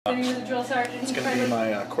Then he was a drill sergeant. It's gonna be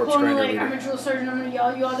my corpse grinder grinder leader. I'm a drill sergeant. I'm gonna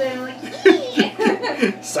yell you all day. I'm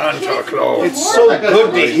like, Santa Claus. It's so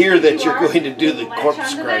good to hear that you're going to do the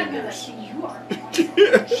corpse grinders.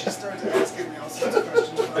 She started asking me all sorts of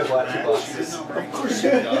questions about that. She didn't know of course she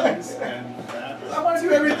does. I want to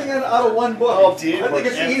do everything out of one book. Oh, dear. I think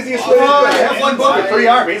it's the easiest way to do it. I have one book with 3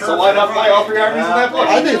 armies, so why not buy all 3 armies in that book?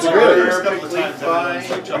 I think it's a great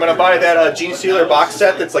idea. I'm gonna buy that Gene Stealer box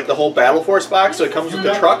set that's like the whole Battle Force box, so it comes with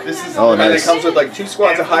the truck. Oh, and nice. it comes with like 2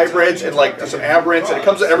 squads of hybrids and like some aberrants, and it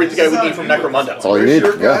comes with everything I would need from Necromunda. That's all you need,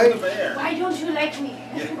 yeah. why don't you like me?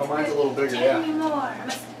 Oh, mine's a little bigger, Tell yeah. me more.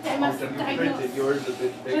 I must diagnose. Yours a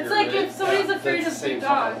bit bigger. It's like if somebody's afraid of big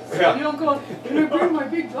dogs. Yeah. You don't go, can I bring my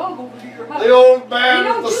big dog over to your house? The old You man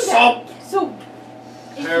don't with the do sump. that. So,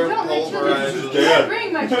 if you Hair don't let pulverized children, is you dead. can't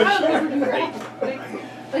bring my child over to your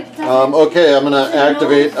house. Okay, I'm gonna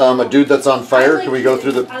activate a dude that's on fire. Can we go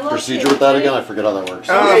through the procedure with that again? I forget how that works.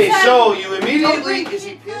 Okay, so you immediately... Is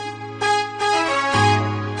he pinned?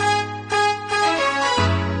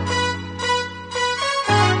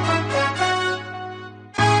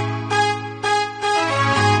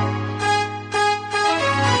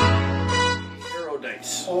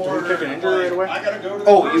 Do we pick an injury right away? I gotta go to the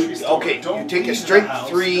Oh, grocery store. okay. You Don't take a leave strength the house,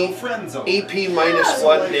 3, no friends over. AP minus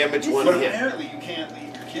 1, damage 1 But hit. apparently you can't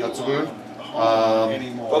leave your kid That's a alone good. home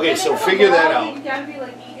anymore. Okay, so figure that out. You gotta be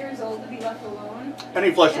like 8 years old to be left alone.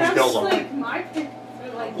 Any flesh And was I'm kills just him. like, my pick,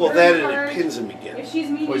 like, Well, her that and charge, it pins him again. If she's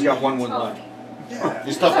mean, Well, he's got one wound tell left. me. Yeah.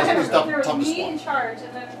 He's So I had toughest to- there was toughest me one. in charge,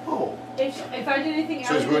 and then Oh. if I did anything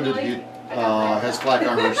So he's else, wounded. like, He I got has flak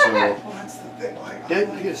armor, so... Well, that's the thing. Like, Yeah,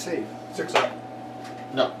 you get a save. 6 up.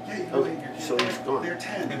 No. Yeah, you Okay, know, your kid, so he's gone. They're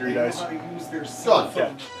 10. Injury They know dice. how to use their cell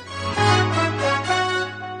Gone. phone.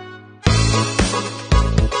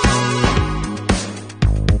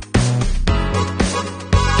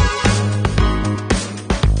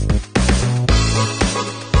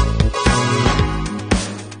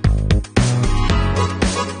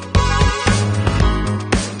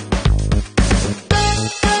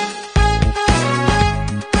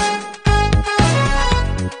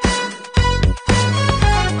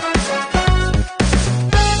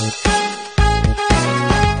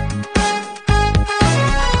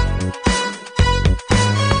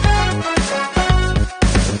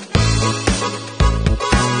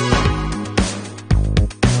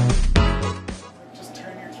 Just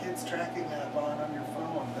turn your kid's tracking app on your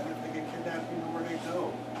phone. Then if they get kidnapped, you know where they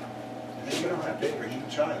go. And then you don't have to bring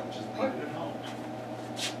the child. Just leave it at home.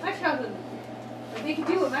 My child wouldn't. But they could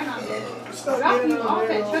do what my mom did. Stop Drop getting you on off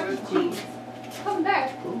there at Chuck E. all Cheese. Come back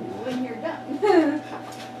when you're done.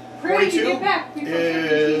 Pray to 42 get back before Chuck E.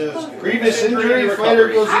 Cheese Is closes. grievous injury, fighter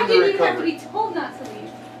goes I into didn't even have to recovery. be told not to leave.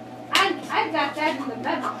 I got that in the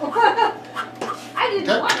memo. I didn't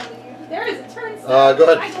Okay. want to leave. There is a turnstile. Go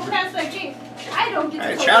ahead. I go past that gate. I don't get to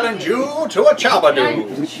I go challenge in. you to a chabadoo. I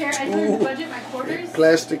learned to budget my quarters.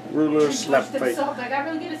 Plastic ruler and slap pushed them fight. so I got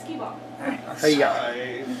really good at skee ball. Hey-ya.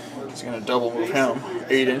 He's gonna double move him.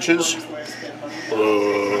 8 inches.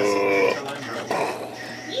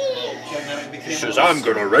 He says, I'm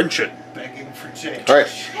gonna wrench it. Begging for change.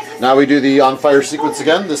 Alright, now we do the on fire sequence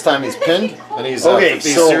again. This time he's pinned, and he's Okay,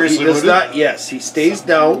 he's so he seriously does wounded. not, yes, he stays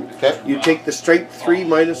down. Okay. You take the strength 3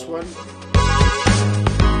 minus 1.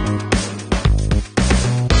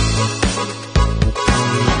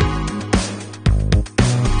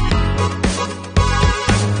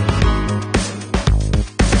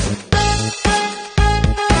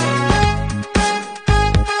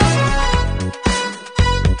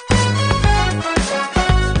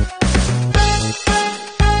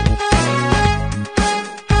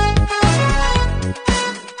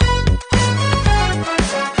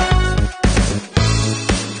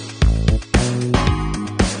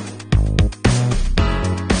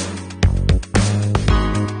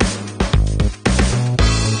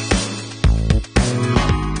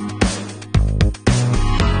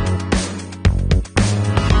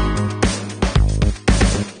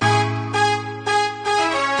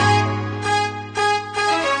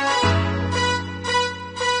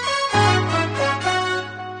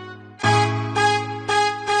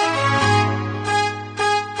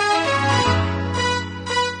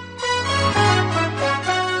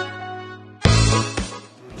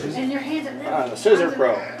 Scissor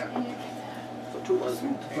Pro.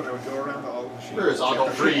 But I would go around to all the machines. There is auto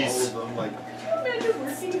freeze. All of them, like, Can you imagine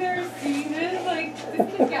working there, seeing this? Like,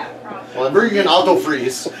 this kid's got a problem. Well, I'm bringing in auto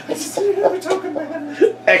freeze. you have a token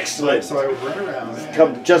man. Excellent. So I would run around. And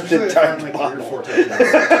Come just in usually time I find, to like 3 or 4 bottle. tokens.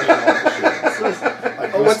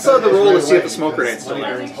 Like, Oh, what's the roll to see if the smoke grenades still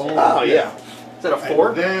there? Oh, yeah. Is that a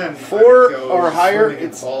 4? Then 4 I would go or higher, swimming in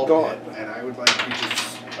it's ball gone. pit, and I would like be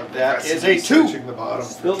just That is a Recipe 2. searching the bottom.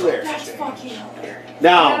 Still there. That's fucking hilarious.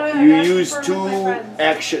 Now, Yeah, you that's use for 2 my friends.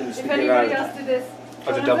 actions to If get out anybody of else it. did this,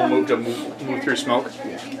 Oh, the double move to move through smoke?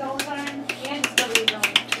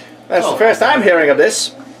 That's the first time hearing of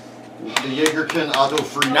this. The Jaegerkin auto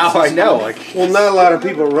freeze. Now I know. Like, Well, not a lot of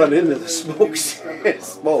people run into the smoke.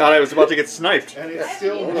 Smoke. thought I was about to get sniped. And it's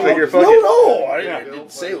still Figure No, fuck it. no, I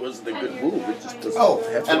didn't say it wasn't a good move. It just doesn't. Oh,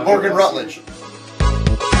 have to and be. Morgan Rutledge.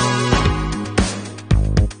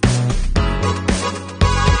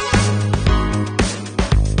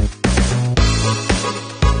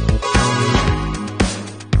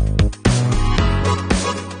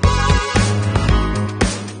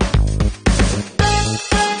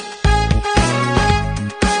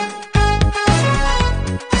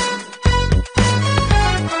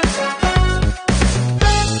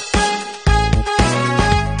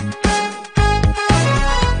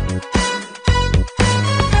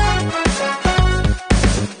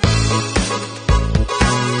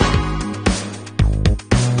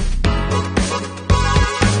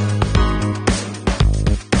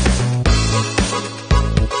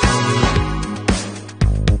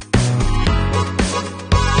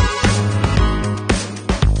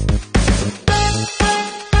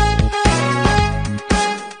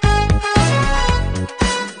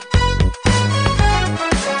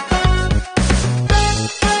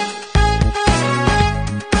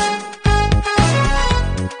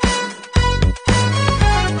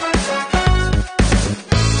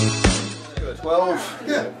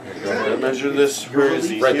 Measure this. Where is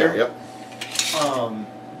he? Right Here? there, yep.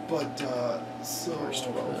 So,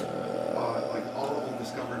 like all of the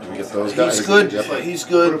discovered. We get those guys. He's good. Yep. He's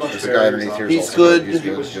good. There's a guy underneath here. He's also good. He's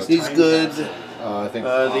good. Yep. He's good. I think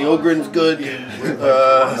The Ogren's good.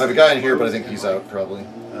 I have a guy in here, but I think he's out probably.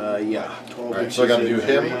 Yeah. Alright, so I gotta do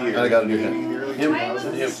him, and I gotta do him. I was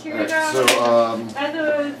a security Alright, guard so at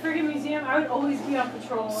the friggin' museum. I would always be on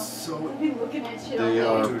patrol. So I'd be looking at shit. they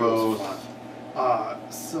all are day. both. Me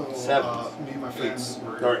and my friends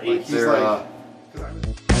were Or like, 8. he's They're like, 'cause I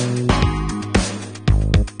was-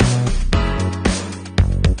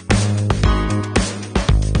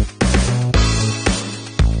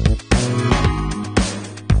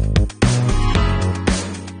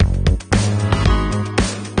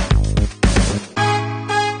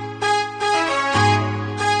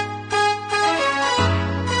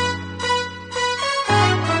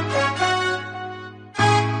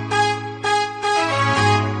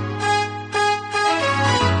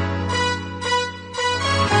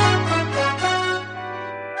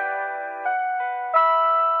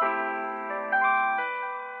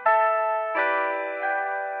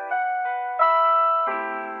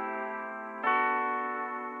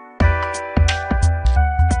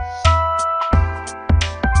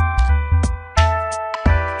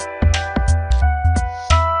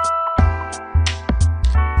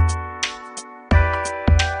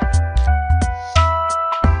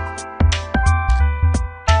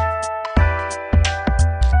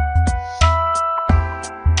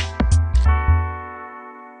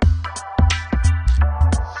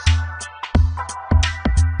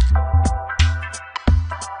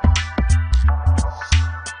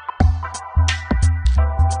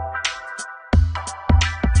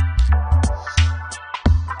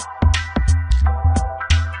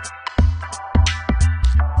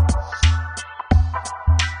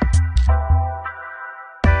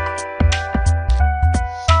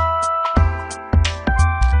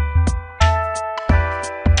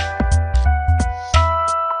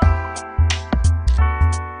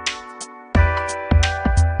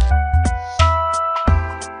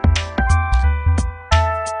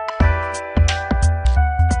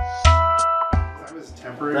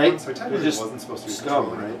 Right? So technically Just wasn't supposed to be scum,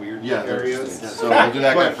 controlling right? the weird Yeah, areas. so we'll do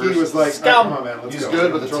that guy But first. he was like, Scum. come on, man, let's He's go.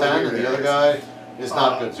 good with a Control 10, weird and the other areas. guy is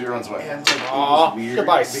not good, so he runs away. And like, it Aw, was weird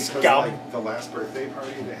goodbye, because scum. like the last birthday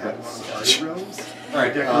party they had one of the party rooms.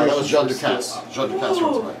 Alright, that was Jean Ducasse. Jean Ducasse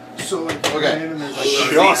runs away. So like, you Okay. go in and there's like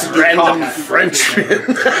Just random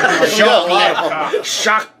Frenchman.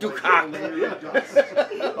 Shock du cock.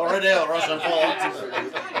 Alright, now, Russian fault.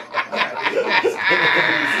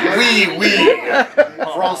 Oui.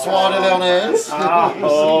 Francois de Mayonnaise.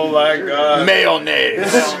 Oh my god.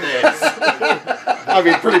 Mayonnaise. I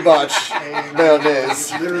mean, pretty much.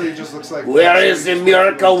 Mayonnaise. It literally just looks like. Where is the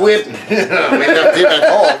Miracle Whip? We left him at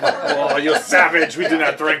home. Oh, you savage. We do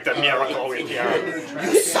not drink the miracle with you.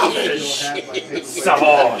 You savage.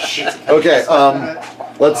 Savage. Okay,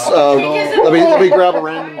 let's, let me grab a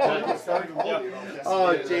random tech.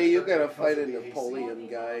 Oh, Jay, you gotta fight a Napoleon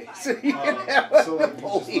guy. So you can have a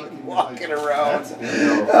Napoleon walking around.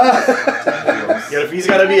 Yeah, if he's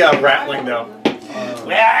gotta be rattling though.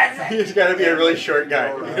 Where He's got to be a really short guy.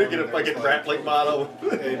 You're gonna get a fucking grappling model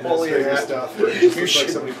with Napoleon hat. stuff. Where it just looks like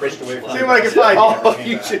somebody pushed away from See if I can find you. Oh,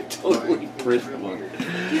 you should totally print one.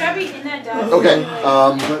 Dude, I'd be in that desk. Okay.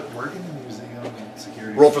 But working in the museum and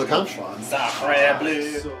security. Roll for the conch. fun. Sacre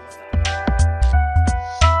bleu. So-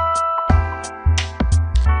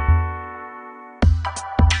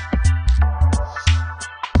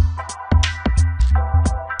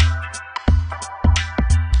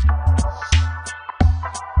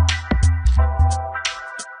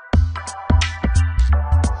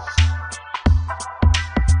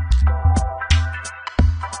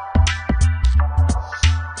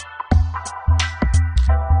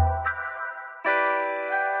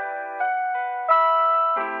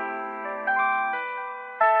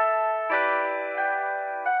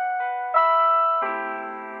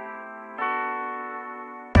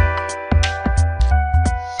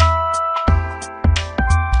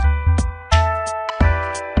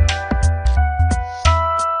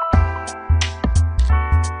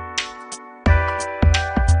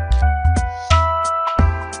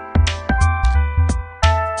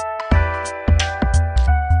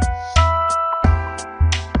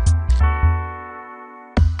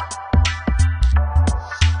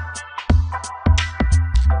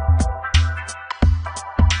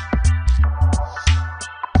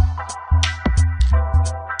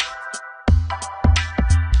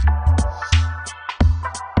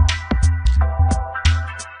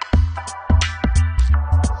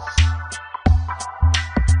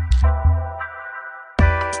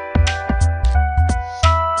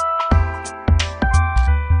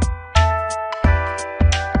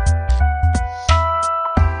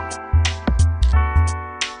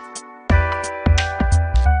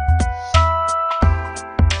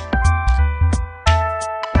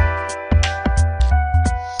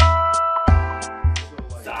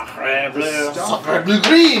 Sacre bleu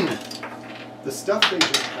green. The stuff they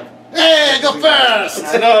just have. Hey, go first.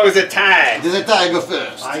 No, it was a tie. Does it die? Go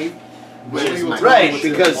first. Where's my Right, right,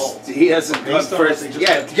 because he hasn't gone first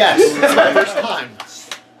yet. Yes, it's my first time.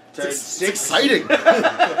 It's exciting.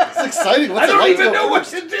 It's exciting. What's I don't it like even to go know what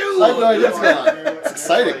first? to do. I have no idea what's going on. It's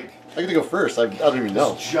exciting. I get to go first. I don't even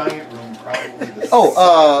know. Giant room, probably. The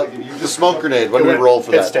Oh, the smoke grenade. What do we roll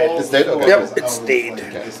for It that? stayed. It stayed? Okay. Yep, it stayed.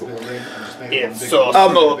 Okay, cool. It's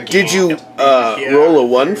so Did you roll a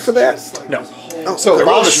 1 for that? No. So I rolled a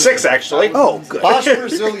Bosch, 6 actually. Oh, good. Bosch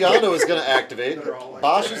Braziliano is going to activate.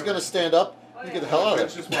 Bosch is going to stand up and get the hell out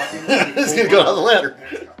of Just there. walking. He's going to go down the ladder.